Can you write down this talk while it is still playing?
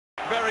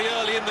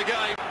in the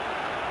game.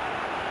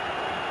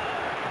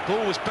 The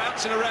ball was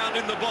bouncing around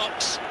in the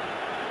box.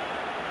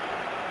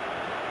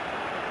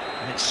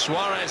 And it's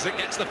Suarez that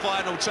gets the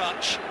final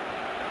touch.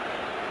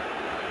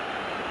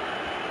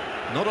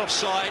 Not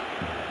offside.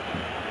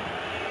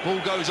 Ball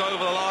goes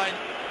over the line.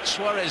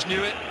 Suarez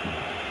knew it.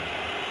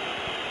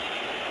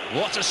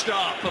 What a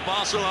start for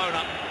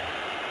Barcelona.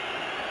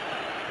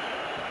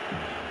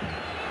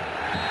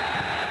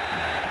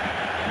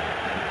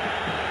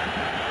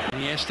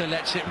 Iniesta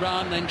lets it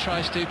run, then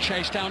tries to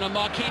chase down on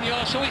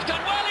Marquinhos. Oh, he's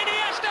done well,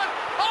 Iniesta!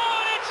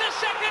 Oh, it's a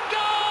second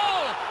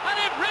goal! And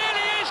it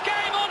really is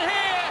game on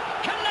here!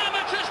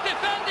 Calamitous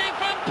defending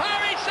from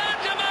Paris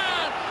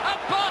Saint-Germain! And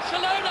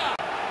Barcelona,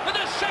 for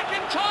the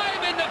second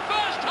time in the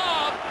first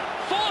half,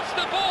 forced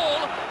the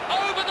ball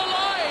over the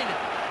line.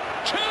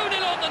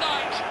 2-0 on the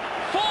night,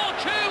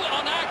 4-2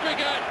 on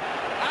aggregate,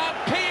 and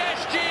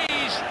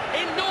PSG's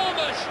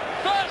enormous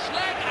first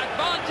leg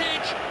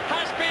advantage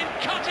has been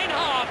cut in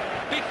half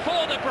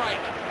before the break.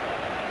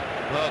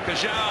 Well,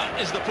 Kajal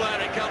is the player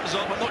it comes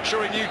off. I'm not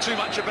sure he knew too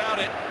much about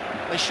it.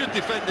 They should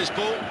defend this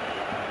ball.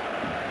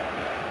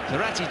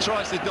 Zarate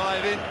tries to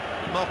dive in.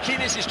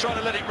 Marquinhos is trying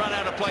to let it run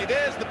out of play.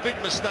 There's the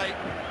big mistake.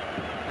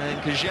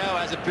 And Kajal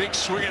has a big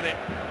swing at it.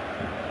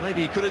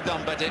 Maybe he could have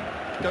done better.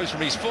 Goes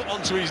from his foot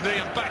onto his knee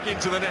and back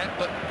into the net.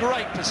 But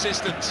great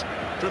persistence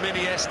from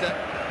Iniesta.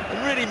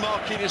 And really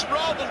Marquinhos,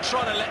 rather than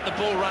trying to let the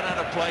ball run out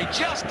of play,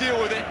 just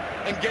deal with it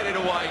and get it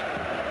away.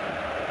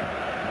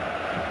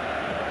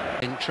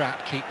 In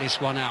trap, keep this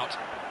one out.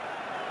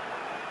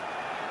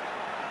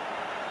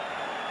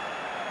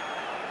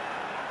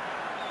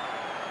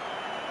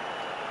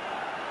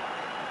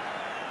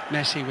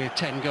 Messi with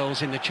 10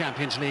 goals in the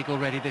Champions League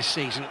already this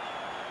season.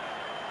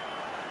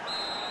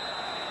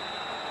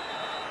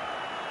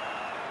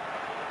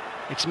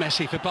 It's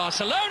Messi for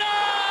Barcelona!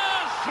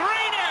 3-0!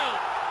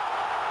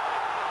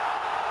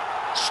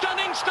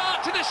 Stunning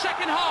start to the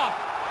second half.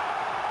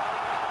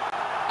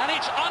 And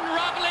it's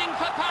unravelling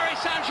for Paris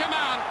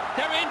Saint-Germain.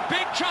 They're in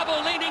big trouble,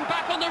 leaning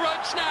back on the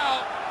ropes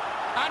now.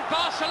 And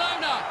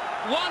Barcelona,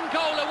 1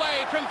 goal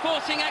away from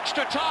forcing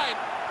extra time.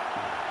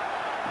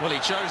 Well, he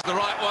chose the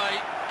right way,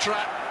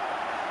 trap.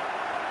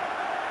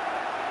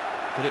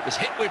 But it was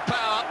hit with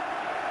power.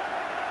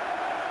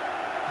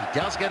 He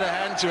does get a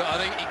hand to it, I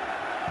think.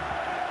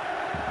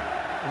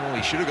 Oh,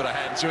 he should have got a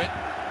hand to it.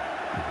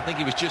 I think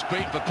he was just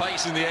beaten for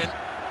pace in the end.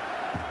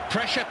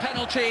 Pressure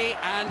penalty,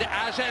 and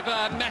as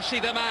ever, Messi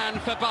the man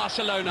for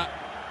Barcelona.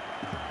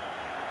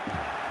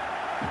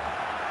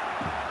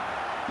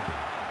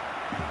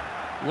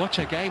 What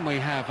a game we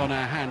have on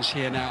our hands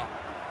here now.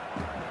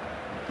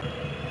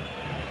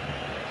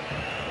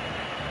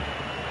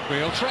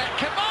 Real threat,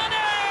 Cavani!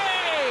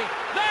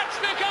 That's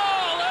the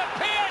goal that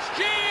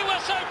PSG were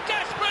so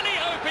desperately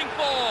hoping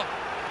for.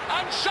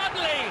 And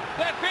suddenly,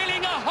 they're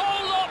feeling a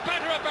whole lot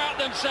better about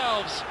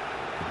themselves.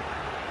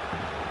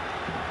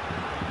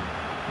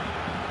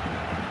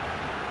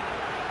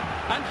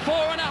 And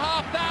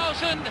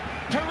 4,500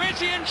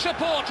 Parisian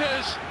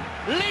supporters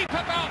leap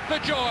about for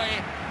joy.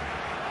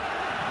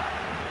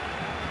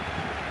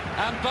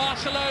 And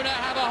Barcelona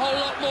have a whole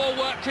lot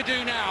more work to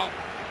do now.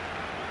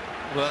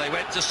 Well, they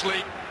went to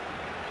sleep.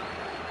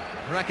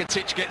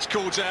 Rakitic gets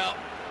caught out.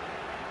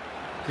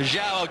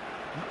 Kajal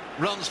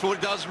runs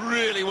forward, does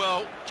really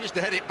well, just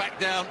to head it back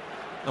down.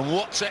 And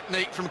what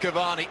technique from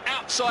Cavani,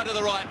 outside of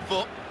the right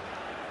foot.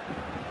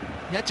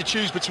 He had to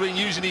choose between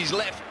using his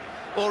left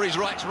or his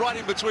right, right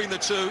in between the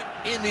two.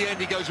 In the end,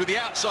 he goes with the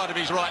outside of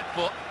his right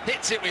foot,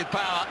 hits it with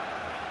power.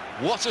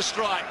 What a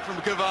strike from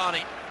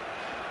Cavani.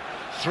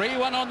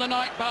 3-1 on the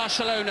night,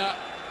 Barcelona.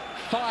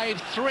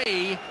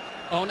 5-3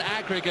 on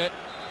aggregate,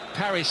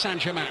 Paris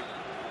Saint-Germain.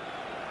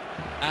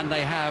 And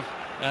they have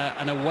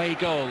an away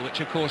goal, which,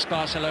 of course,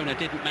 Barcelona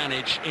didn't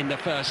manage in the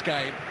first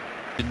game.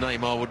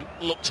 Neymar would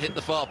look to hit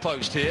the far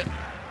post here.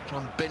 Try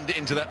and bend it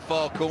into that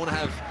far corner,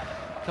 have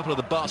a couple of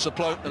the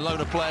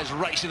Barcelona players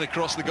racing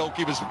across the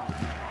goalkeeper's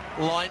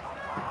line.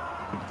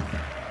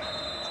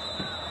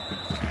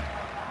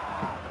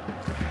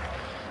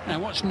 Now,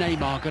 what's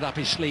Neymar got up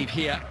his sleeve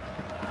here?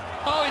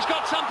 Oh, he's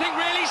got something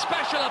really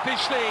special up his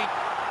sleeve.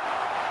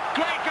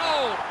 Great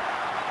goal.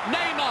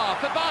 Neymar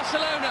for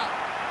Barcelona.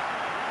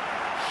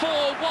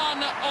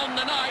 4-1 on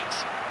the night.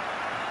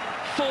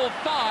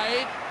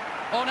 4-5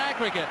 on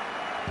aggregate.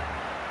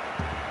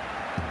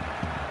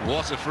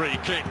 What a free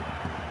kick.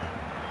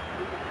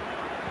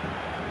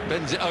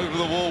 Bends it over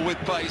the wall with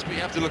pace, but you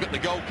have to look at the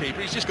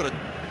goalkeeper. He's just got to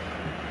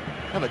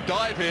have a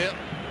dive here.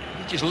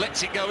 He just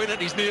lets it go in at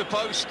his near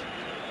post.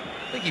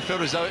 I think he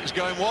felt as though it was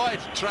going wide.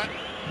 Trap.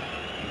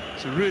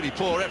 It's a really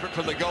poor effort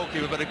from the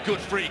goalkeeper, but a good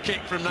free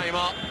kick from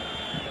Neymar.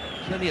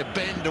 There's only a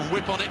bend and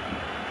whip on it.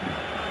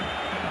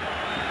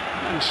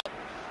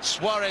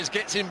 Suarez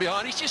gets in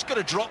behind. He's just got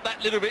to drop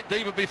that little bit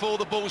deeper before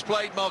the ball's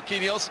played,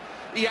 Marquinhos.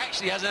 He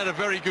actually hasn't had a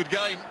very good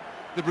game,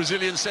 the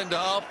Brazilian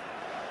centre-half.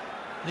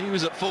 He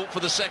was at fault for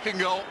the second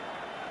goal.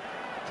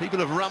 People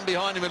have run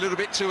behind him a little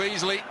bit too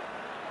easily.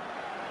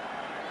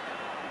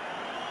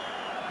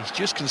 He's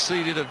just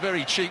conceded a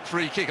very cheap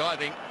free kick, I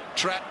think.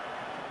 Trap.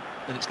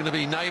 And it's going to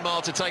be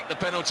Neymar to take the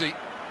penalty.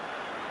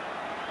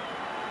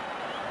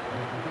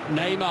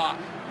 Neymar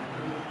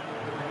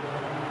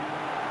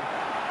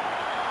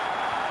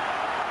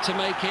to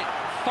make it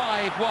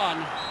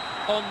 5-1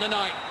 on the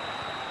night.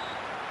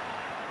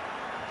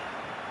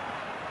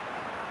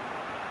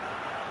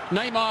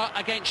 Neymar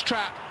against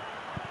Trapp.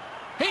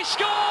 He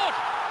scored!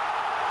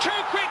 2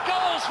 quick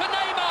goals for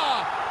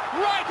Neymar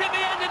right at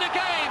the end of the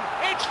game.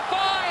 It's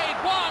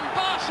 5-1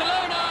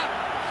 Barcelona,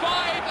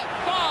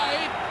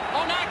 5-5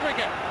 on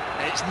aggregate.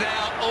 It's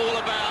now all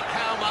about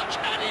how much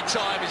added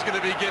time is going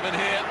to be given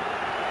here.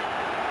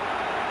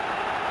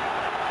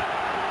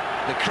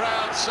 The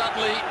crowd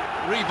suddenly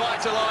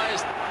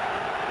revitalised.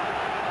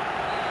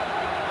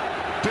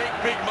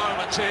 Big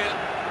moments here.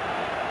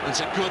 It's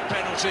a good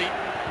penalty.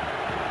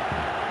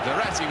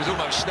 Verratti was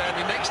almost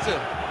standing next to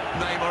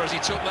Neymar as he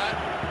took that.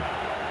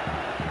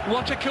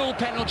 What a cool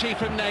penalty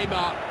from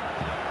Neymar.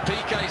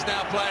 Piqué's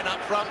now playing up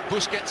front.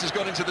 Busquets has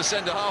gone into the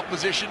centre-half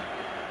position.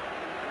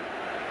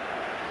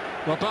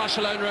 Well,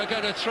 Barcelona are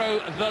going to throw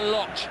the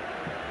lot.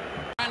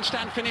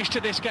 Handstand finish to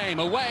this game,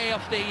 away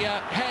off the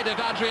head of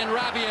Adrien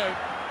Rabiot.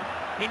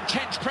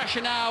 Intense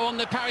pressure now on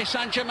the Paris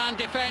Saint-Germain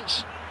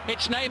defence.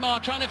 It's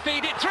Neymar trying to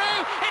feed it through.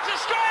 It's a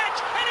stretch,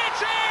 and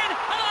it's in!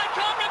 And I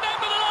can't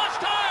remember the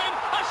last time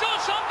I saw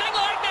something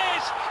like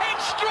this.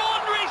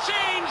 Extraordinary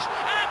scenes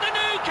at the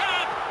Nou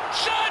Camp.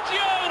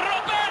 Sergio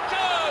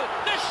Roberto,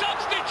 the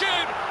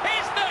substitute,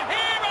 is the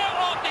hero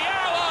of the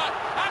hour,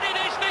 and it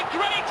is the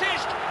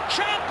greatest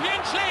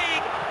Champions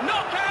League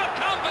knockout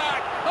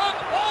comeback of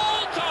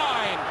all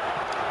time.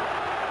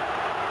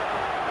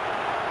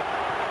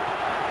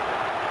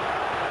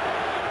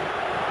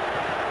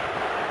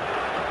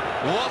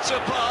 What a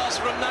pass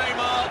from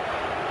Neymar.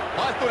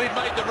 I thought he'd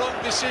made the wrong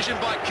decision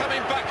by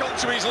coming back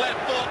onto his left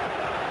foot.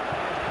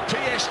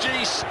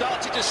 PSG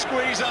started to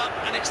squeeze up,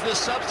 and it's the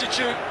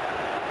substitute,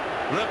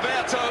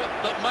 Roberto,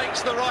 that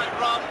makes the right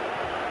run.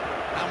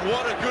 And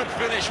what a good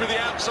finish with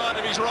the outside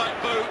of his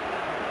right boot.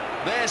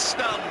 They're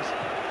stunned.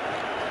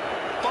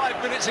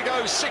 5 minutes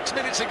ago, 6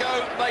 minutes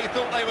ago, they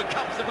thought they were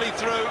comfortably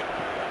through.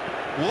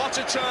 What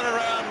a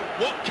turnaround,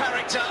 what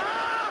character,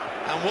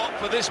 and what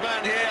for this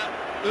man here,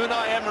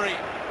 Unai Emery.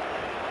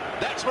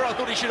 That's where I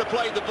thought he should have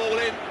played the ball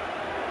in.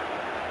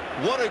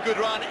 What a good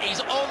run.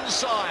 He's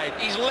onside,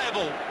 he's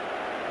level.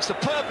 It's the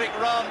perfect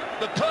run,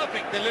 the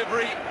perfect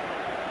delivery,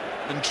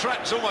 and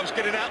Trapp's almost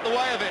getting out the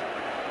way of it.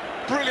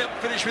 Brilliant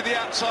finish with the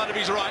outside of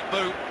his right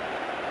boot.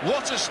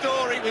 What a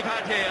story we've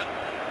had here.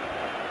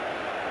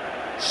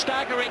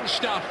 Staggering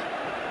stuff.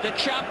 The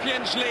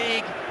Champions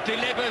League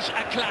delivers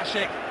a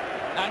classic,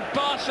 and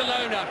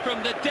Barcelona,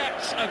 from the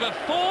depths of a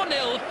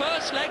 4-0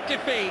 first leg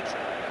defeat,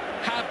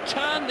 have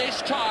turned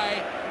this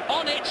tie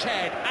on its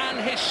head. An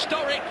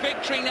historic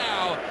victory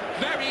now,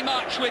 very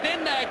much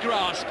within their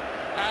grasp,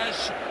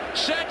 as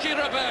Sergio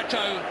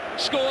Roberto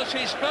scores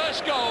his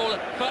first goal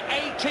for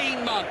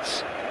 18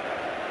 months.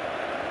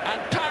 And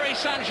Paris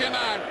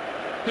Saint-Germain,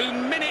 who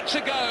minutes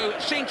ago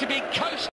seemed to be coasting